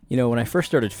When I first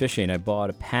started fishing, I bought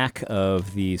a pack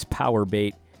of these power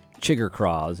bait chigger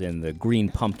craws in the green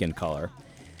pumpkin color.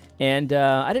 And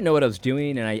I didn't know what I was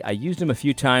doing, and I used them a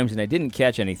few times, and I didn't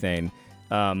catch anything,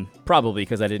 probably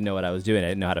because I didn't know what I was doing. I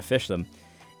didn't know how to fish them.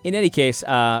 In any case,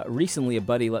 recently a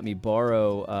buddy let me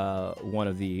borrow one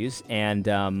of these, and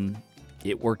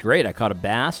it worked great. I caught a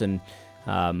bass, and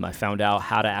I found out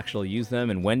how to actually use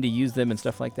them and when to use them and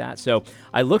stuff like that. So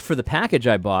I looked for the package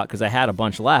I bought because I had a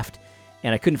bunch left,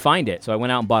 and I couldn't find it. So I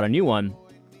went out and bought a new one,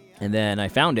 and then I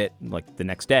found it like the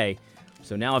next day.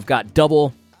 So now I've got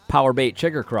double power bait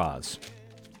chigger craws.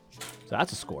 So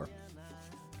that's a score.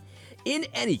 In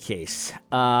any case,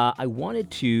 I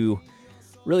wanted to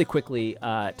really quickly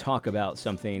talk about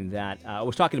something that I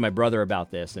was talking to my brother about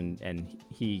this, and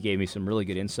he gave me some really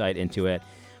good insight into it.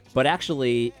 But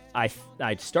actually, I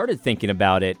started thinking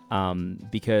about it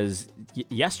because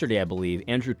yesterday, I believe,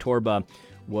 Andrew Torba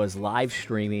was live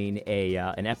streaming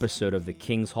an episode of the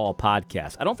King's Hall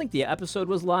podcast. I don't think the episode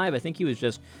was live. I think he was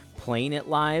just playing it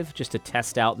live just to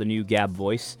test out the new Gab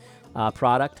Voice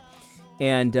product.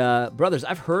 And brothers,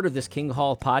 I've heard of this King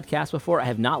Hall podcast before. I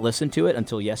have not listened to it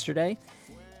until yesterday.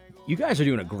 You guys are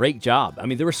doing a great job. I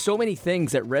mean, there were so many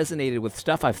things that resonated with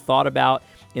stuff I've thought about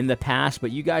in the past,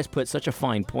 but you guys put such a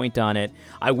fine point on it.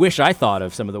 I wish I thought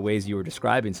of some of the ways you were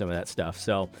describing some of that stuff.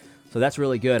 So that's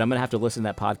really good. I'm going to have to listen to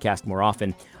that podcast more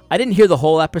often. I didn't hear the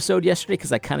whole episode yesterday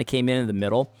because I kind of came in the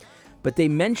middle, but they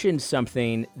mentioned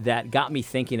something that got me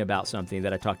thinking about something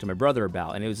that I talked to my brother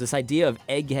about, and it was this idea of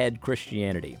egghead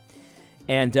Christianity.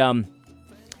 And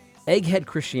egghead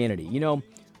Christianity,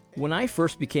 when I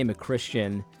first became a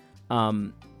Christian,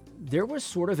 there was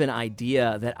sort of an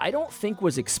idea that I don't think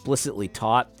was explicitly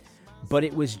taught, but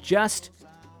it was just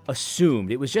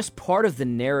assumed. It was just part of the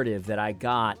narrative that I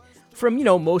got from,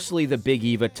 mostly the Big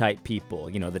Eva type people,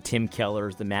 the Tim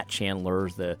Kellers, the Matt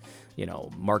Chandlers, the,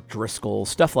 Mark Driscoll,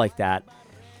 stuff like that.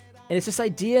 And it's this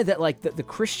idea that like the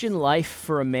Christian life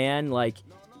for a man, like,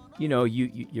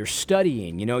 you're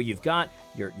studying, you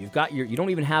don't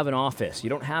even have an office. You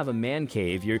don't have a man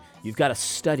cave. You've got to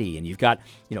study, and you've got,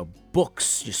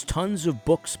 books, just tons of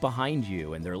books behind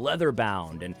you, and they're leather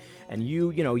bound, and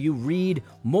you read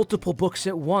multiple books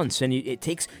at once, and you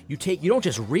don't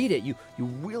just read it, you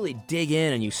really dig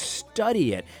in and you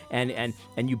study it, and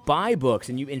you buy books,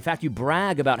 and in fact you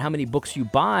brag about how many books you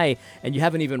buy, and you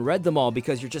haven't even read them all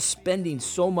because you're just spending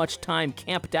so much time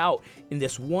camped out in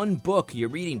this one book. You're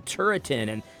reading Turretin,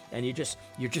 and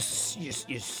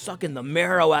you're sucking the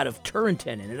marrow out of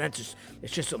Turretin, and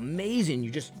it's just amazing.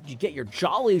 You get your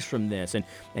jollies from this, and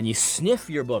you sniff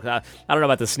your book. I don't know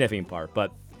about the sniffing part,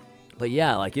 but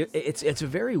yeah, like it's a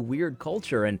very weird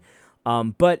culture, and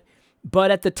but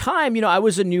at the time, I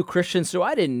was a new Christian, so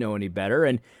I didn't know any better,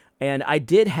 and I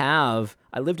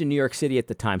lived in New York City at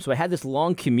the time, so I had this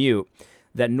long commute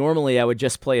that normally I would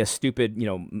just play a stupid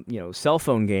cell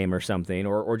phone game or something,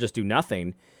 or just do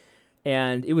nothing.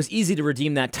 And it was easy to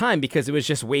redeem that time because it was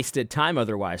just wasted time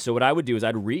otherwise. So what I would do is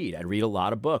I'd read a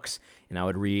lot of books, and I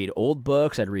would read old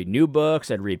books, I'd read new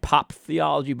books, I'd read pop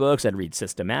theology books, I'd read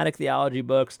systematic theology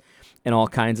books, and all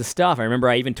kinds of stuff. I remember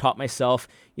I even taught myself,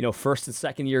 first and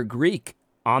second year Greek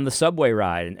on the subway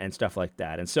ride and stuff like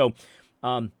that. And so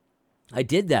I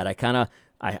did that.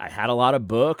 I had a lot of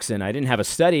books, and I didn't have a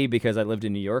study because I lived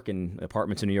in New York, and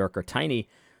apartments in New York are tiny.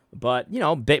 But,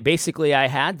 basically I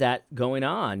had that going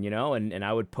on, and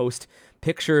I would post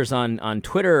pictures on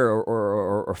Twitter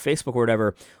or Facebook or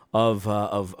whatever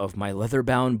of my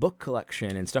leather-bound book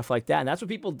collection and stuff like that. And that's what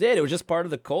people did. It was just part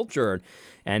of the culture.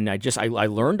 And I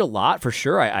learned a lot for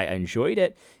sure. I enjoyed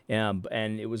it,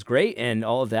 and it was great and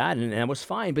all of that, and it was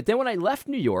fine. But then when I left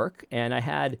New York and I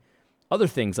had other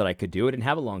things that I could do, I didn't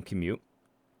have a long commute,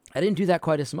 I didn't do that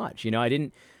quite as much. I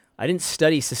didn't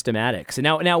study systematics. And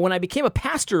now when I became a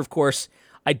pastor, of course,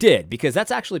 I did, because that's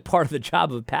actually part of the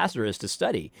job of a pastor is to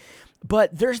study.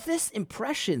 But there's this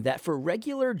impression that for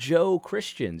regular Joe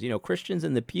Christians, Christians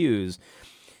in the pews,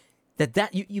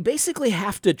 that you basically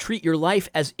have to treat your life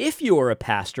as if you were a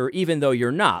pastor, even though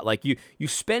you're not. Like you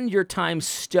spend your time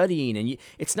studying, and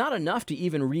it's not enough to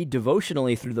even read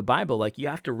devotionally through the Bible. Like you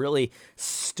have to really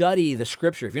study the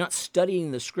Scripture. If you're not studying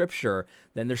the Scripture,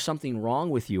 then there's something wrong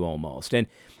with you almost. And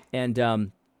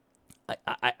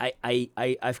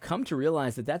I've come to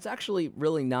realize that that's actually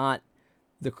really not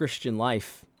the Christian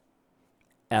life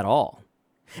at all.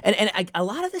 And a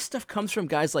lot of this stuff comes from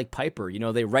guys like Piper.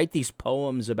 They write these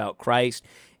poems about Christ,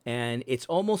 and it's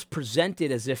almost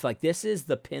presented as if like this is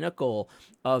the pinnacle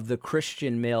of the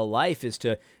Christian male life is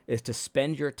to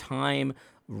spend your time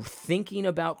thinking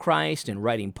about Christ and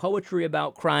writing poetry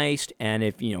about Christ. And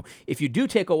if you do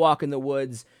take a walk in the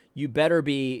woods, you better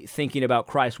be thinking about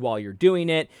Christ while you're doing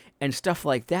it and stuff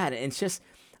like that. And it's just,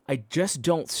 I just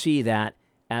don't see that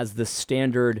as the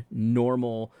standard,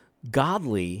 normal,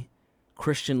 godly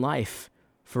Christian life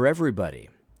for everybody.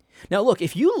 Now, look,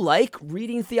 if you like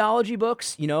reading theology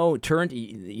books, you get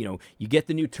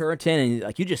the new Turretin and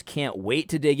like you just can't wait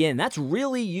to dig in. That's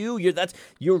really you.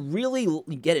 You really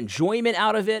get enjoyment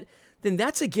out of it. Then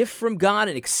that's a gift from God,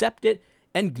 and accept it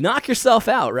and knock yourself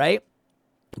out, right?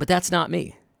 But that's not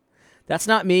me. That's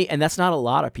not me, and that's not a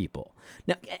lot of people.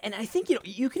 Now, and I think,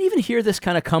 you can even hear this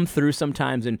kind of come through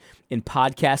sometimes in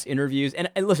podcast interviews. And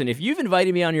listen, if you've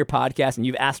invited me on your podcast and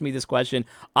you've asked me this question,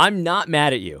 I'm not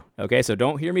mad at you, okay? So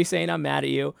don't hear me saying I'm mad at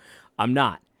you. I'm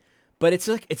not. But it's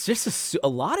just a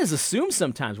lot is assumed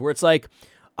sometimes, where it's like,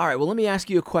 all right, well, let me ask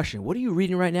you a question. What are you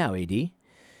reading right now, AD?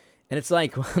 And it's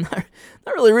like, well, I'm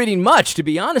not really reading much, to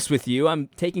be honest with you. I'm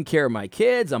taking care of my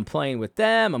kids. I'm playing with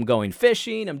them. I'm going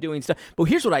fishing. I'm doing stuff. But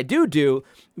here's what I do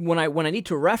when I need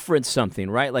to reference something,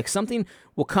 right? Like something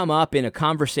will come up in a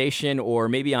conversation, or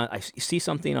maybe I see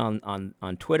something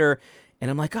on Twitter, and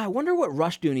I'm like, I wonder what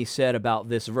Rushdoony said about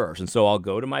this verse. And so I'll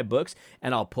go to my books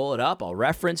and I'll pull it up, I'll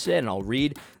reference it, and I'll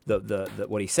read the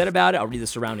what he said about it. I'll read the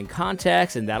surrounding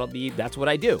context, and that's what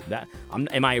I do.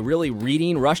 Am I really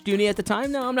reading Rushdoony at the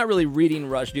time? No, I'm not really reading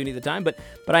Rushdoony at the time, but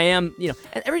I am,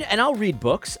 and I'll read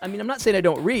books. I mean, I'm not saying I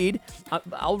don't read.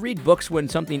 I'll read books when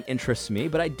something interests me,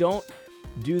 but I don't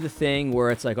do the thing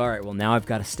where it's like, all right, well, now I've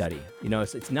got to study.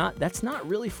 That's not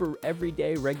really for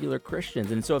everyday regular Christians.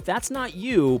 And so if that's not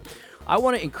you, I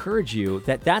want to encourage you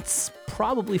that that's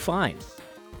probably fine.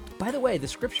 By the way, the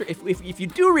scripture, if you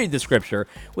do read the scripture,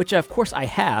 which of course I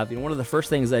have, one of the first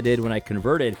things I did when I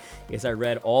converted is I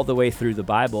read all the way through the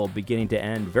Bible, beginning to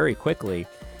end, very quickly.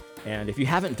 And if you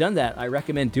haven't done that, I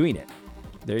recommend doing it.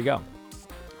 There you go.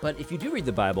 But if you do read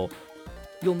the Bible,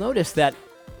 you'll notice that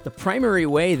the primary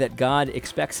way that God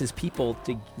expects his people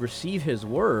to receive his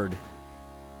word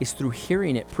is through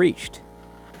hearing it preached.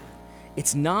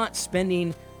 It's not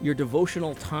spending your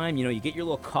devotional time. You get your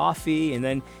little coffee, and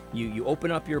then you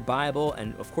open up your Bible,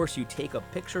 and of course you take a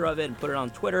picture of it and put it on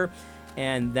Twitter,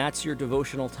 and that's your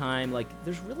devotional time. Like,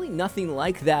 there's really nothing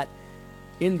like that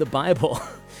in the Bible.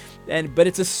 But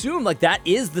it's assumed like that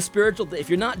is the spiritual. If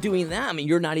you're not doing that, I mean,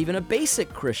 you're not even a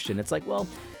basic Christian. It's like, well,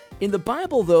 in the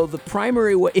Bible, though, the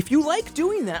primary way, if you like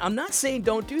doing that, I'm not saying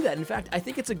don't do that. In fact, I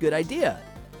think it's a good idea.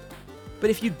 But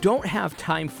if you don't have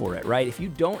time for it, right? If you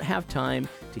don't have time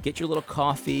to get your little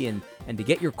coffee and to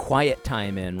get your quiet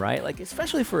time in, right? Like,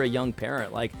 especially for a young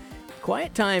parent, like,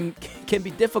 quiet time can be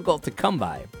difficult to come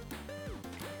by.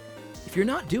 If you're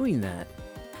not doing that,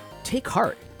 take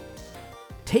heart.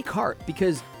 Take heart,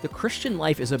 because the Christian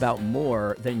life is about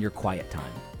more than your quiet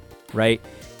time, right?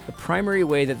 The primary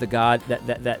way that the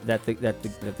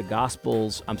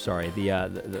Gospels,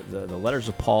 the letters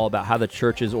of Paul about how the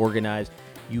church is organized,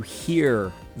 you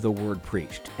hear the word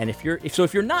preached. And if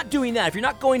you're not doing that, if you're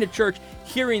not going to church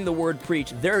hearing the word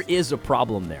preached, there is a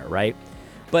problem there, right?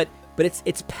 But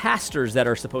it's pastors that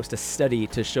are supposed to study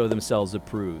to show themselves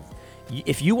approved.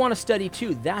 If you want to study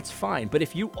too, that's fine. But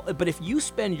if you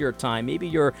spend your time, maybe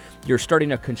you're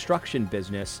starting a construction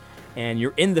business and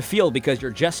you're in the field because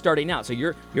you're just starting out. So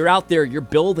you're out there, you're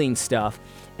building stuff,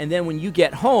 and then when you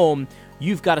get home,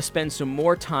 you've got to spend some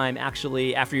more time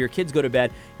actually, after your kids go to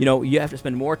bed, you have to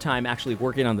spend more time actually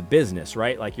working on the business,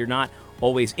 right? Like, you're not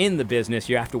always in the business,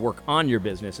 you have to work on your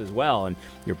business as well. And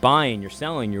you're buying, you're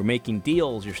selling, you're making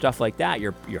deals, you're stuff like that,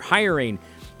 you're hiring.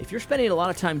 If you're spending a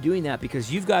lot of time doing that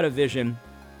because you've got a vision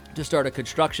to start a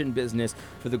construction business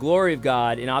for the glory of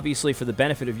God and obviously for the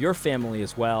benefit of your family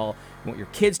as well, you want your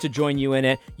kids to join you in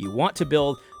it, you want to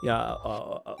build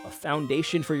a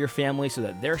foundation for your family so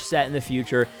that they're set in the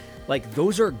future, like,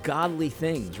 those are godly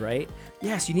things, right?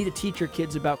 Yes, you need to teach your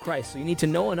kids about Christ, so you need to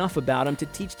know enough about them to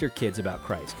teach their kids about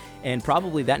Christ. And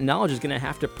probably that knowledge is going to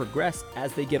have to progress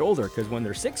as they get older, because when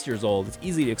they're 6 years old, it's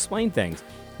easy to explain things.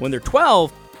 When they're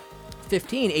 12,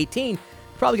 15, 18,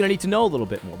 probably going to need to know a little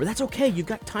bit more. But that's okay. You've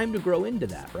got time to grow into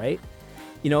that, right?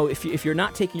 If you're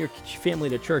not taking your family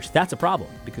to church, that's a problem,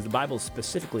 because the Bible is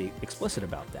specifically explicit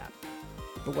about that.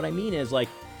 But what I mean is, like,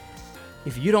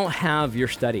 if you don't have your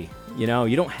study, you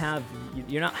don't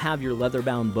have your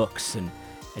leather-bound books, and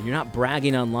you're not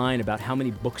bragging online about how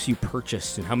many books you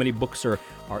purchased and how many books are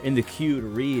in the queue to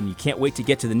read, and you can't wait to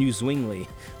get to the new Zwingli,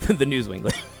 the new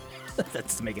Zwingli. That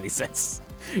doesn't make any sense.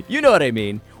 You know what I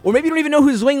mean? Or maybe you don't even know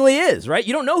who Zwingli is, right?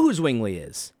 You don't know who Zwingli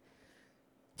is.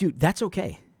 Dude, that's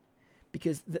okay.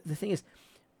 Because the thing is,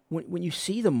 when you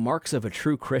see the marks of a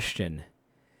true Christian,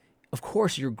 of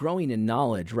course you're growing in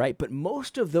knowledge, right? But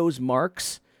most of those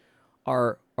marks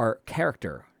are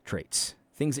character traits,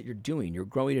 things that you're doing. You're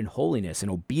growing in holiness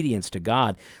and obedience to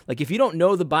God. Like if you don't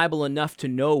know the Bible enough to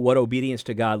know what obedience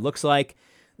to God looks like,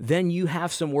 then you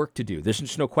have some work to do. There's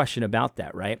just no question about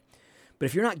that, right? But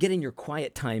if you're not getting your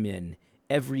quiet time in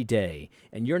every day,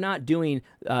 and you're not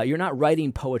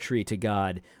writing poetry to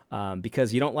God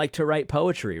because you don't like to write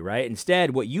poetry, right?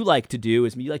 Instead, what you like to do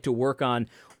is you like to work on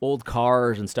old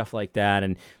cars and stuff like that,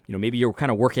 and maybe you're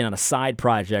kind of working on a side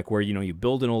project where you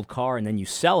build an old car and then you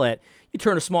sell it, you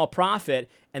turn a small profit,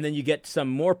 and then you get some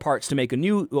more parts to make a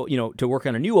new, to work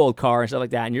on a new old car and stuff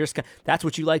like that, and that's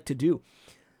what you like to do.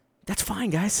 That's fine,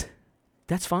 guys.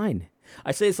 That's fine.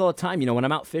 I say this all the time. When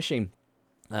I'm out fishing,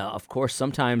 of course,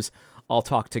 sometimes I'll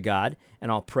talk to God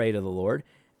and I'll pray to the Lord,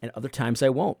 and other times I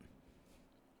won't.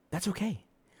 That's okay.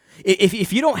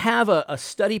 If you don't have a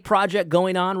study project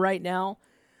going on right now,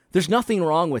 there's nothing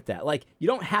wrong with that. Like, you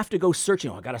don't have to go searching.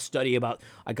 I got to study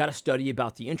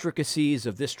about the intricacies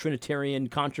of this Trinitarian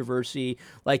controversy.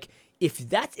 Like, if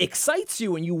that excites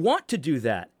you and you want to do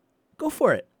that, go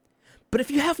for it. But if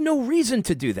you have no reason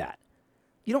to do that,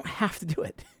 you don't have to do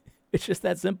it. It's just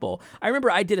that simple. I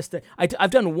remember I did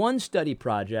I've done one study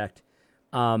project,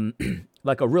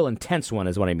 like a real intense one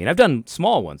is what I mean. I've done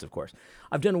small ones, of course.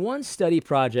 I've done one study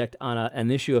project on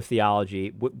an issue of theology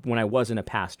when I wasn't a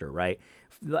pastor, right?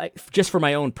 Like just for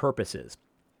my own purposes.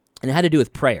 And it had to do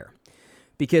with prayer.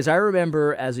 Because I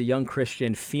remember as a young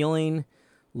Christian feeling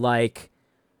like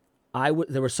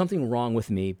there was something wrong with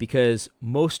me, because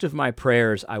most of my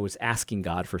prayers, I was asking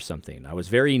God for something. I was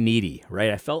very needy,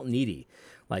 right? I felt needy.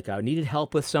 Like I needed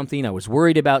help with something. I was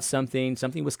worried about something.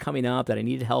 Something was coming up that I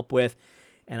needed help with.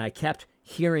 And I kept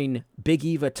hearing Big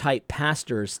Eva type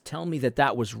pastors tell me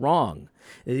that was wrong.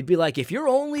 They'd be like, if you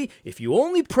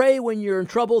only pray when you're in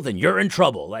trouble, then you're in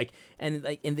trouble. And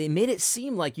they made it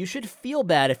seem like you should feel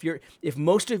bad if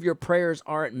most of your prayers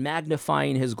aren't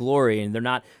magnifying his glory and they're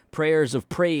not prayers of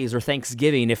praise or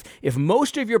thanksgiving. If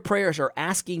most of your prayers are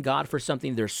asking God for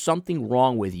something, there's something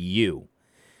wrong with you.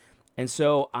 And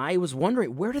so I was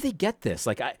wondering, where do they get this?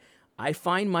 Like I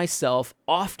find myself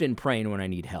often praying when I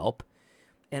need help.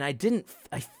 And I didn't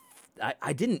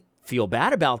feel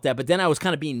bad about that, but then I was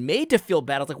kind of being made to feel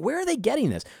bad. I was like, where are they getting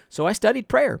this? So I studied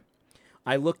prayer.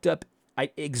 I looked up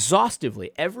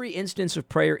exhaustively every instance of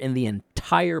prayer in the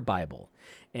entire Bible.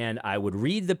 And I would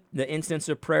read the instance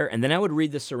of prayer, and then I would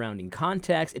read the surrounding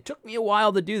context. It took me a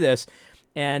while to do this,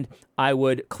 and I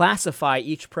would classify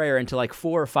each prayer into like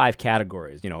 4 or 5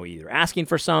 categories. Either asking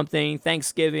for something,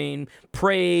 thanksgiving,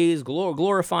 praise,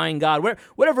 glorifying God,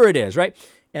 whatever it is, right?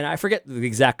 And I forget the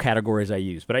exact categories I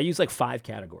use, but I use like 5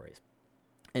 categories.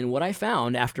 And what I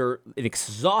found after an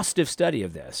exhaustive study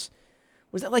of this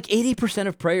was that like 80%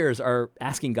 of prayers are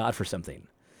asking God for something.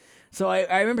 So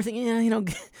I remember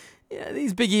thinking,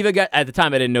 these Big Eva guys, at the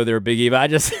time I didn't know they were Big Eva.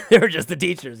 They were just the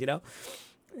teachers,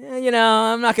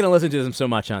 I'm not going to listen to them so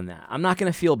much on that. I'm not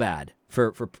going to feel bad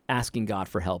for asking God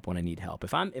for help when I need help.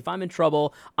 If I'm in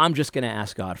trouble, I'm just going to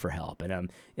ask God for help,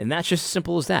 and that's just as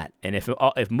simple as that. And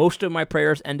if most of my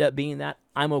prayers end up being that,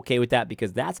 I'm okay with that,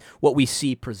 because that's what we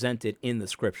see presented in the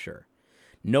Scripture.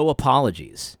 No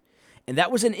apologies. And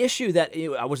that was an issue that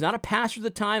I was not a pastor at the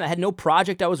time. I had no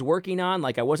project I was working on.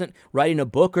 Like I wasn't writing a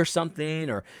book or something,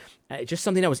 or just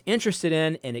something I was interested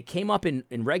in, and it came up in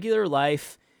regular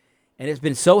life, and it's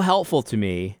been so helpful to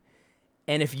me.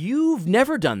 And if you've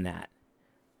never done that,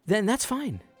 then that's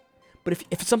fine. But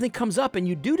if something comes up and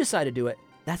you do decide to do it,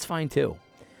 that's fine too.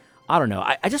 I don't know.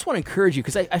 I just want to encourage you,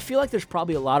 because I feel like there's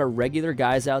probably a lot of regular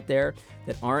guys out there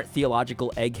that aren't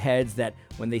theological eggheads, that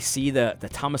when they see the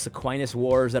Thomas Aquinas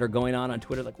wars that are going on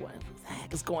Twitter, like, what the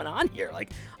heck is going on here?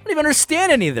 Like, I don't even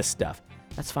understand any of this stuff.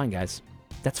 That's fine, guys.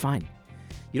 That's fine.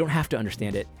 You don't have to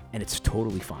understand it, and it's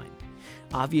totally fine.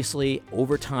 Obviously,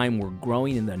 over time, we're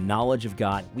growing in the knowledge of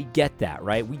God. We get that,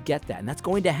 right? We get that. And that's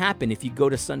going to happen if you go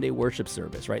to Sunday worship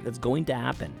service, right? That's going to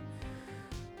happen.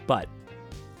 But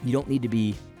you don't need to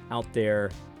be out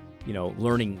there,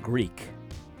 learning Greek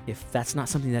if that's not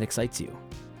something that excites you.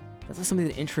 That's not something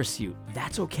that interests you.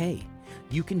 That's okay.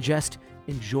 You can just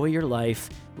enjoy your life,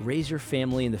 raise your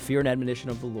family in the fear and admonition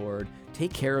of the Lord,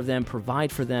 take care of them,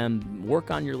 provide for them, work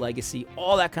on your legacy,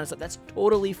 all that kind of stuff. That's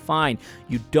totally fine.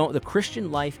 The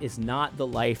Christian life is not the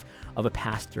life of a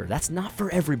pastor. That's not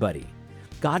for everybody.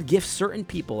 God gifts certain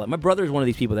people. My brother is one of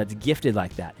these people that's gifted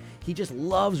like that. He just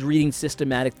loves reading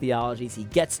systematic theologies. He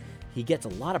gets a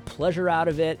lot of pleasure out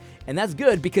of it, and that's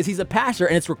good because he's a pastor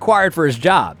and it's required for his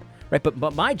job, right?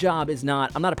 But my job is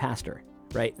not, I'm not a pastor,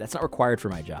 right? That's not required for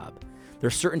my job.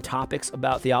 There's certain topics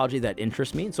about theology that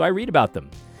interest me, and so I read about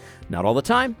them. Not all the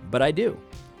time, but I do.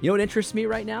 You know what interests me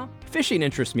right now? Fishing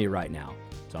interests me right now,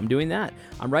 so I'm doing that.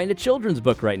 I'm writing a children's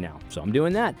book right now, so I'm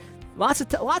doing that.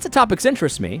 lots of topics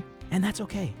interest me, and that's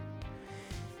okay.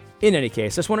 In any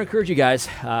case, I just want to encourage you guys,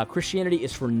 Christianity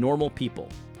is for normal people.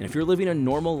 And if you're living a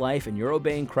normal life and you're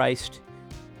obeying Christ,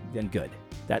 then good.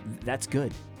 That's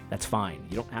good. That's fine.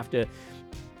 You don't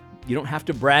have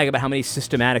to brag about how many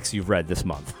systematics you've read this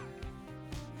month.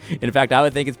 In fact, I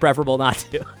would think it's preferable not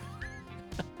to.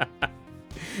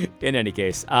 In any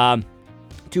case,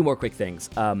 two more quick things.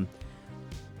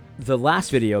 The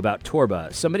last video about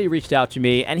Torba, somebody reached out to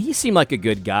me, and he seemed like a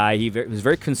good guy. He was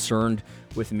very concerned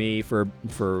with me for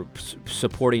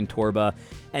supporting Torba,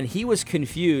 and he was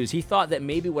confused. He thought that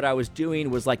maybe what I was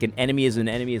doing was like an enemy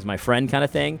is my friend kind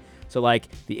of thing. So like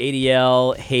the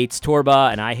ADL hates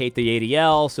Torba, and I hate the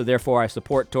ADL, so therefore I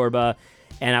support Torba.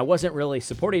 And I wasn't really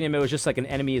supporting him. It was just like an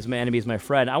enemy is my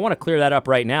friend. I want to clear that up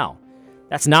right now.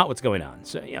 That's not what's going on.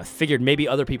 So, I figured maybe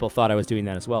other people thought I was doing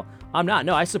that as well. I'm not.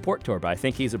 No, I support Torba. I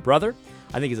think he's a brother.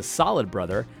 I think he's a solid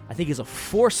brother. I think he's a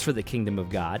force for the kingdom of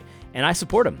God, and I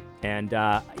support him. And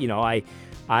I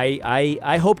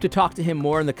hope to talk to him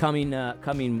more in the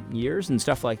coming years and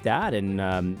stuff like that.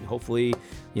 And hopefully,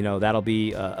 that'll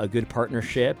be a good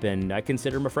partnership. And I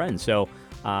consider him a friend. So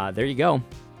there you go.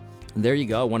 There you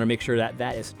go. I want to make sure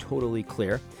that is totally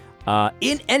clear.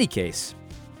 In any case,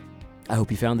 I hope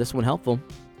you found this one helpful.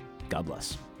 God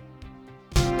bless.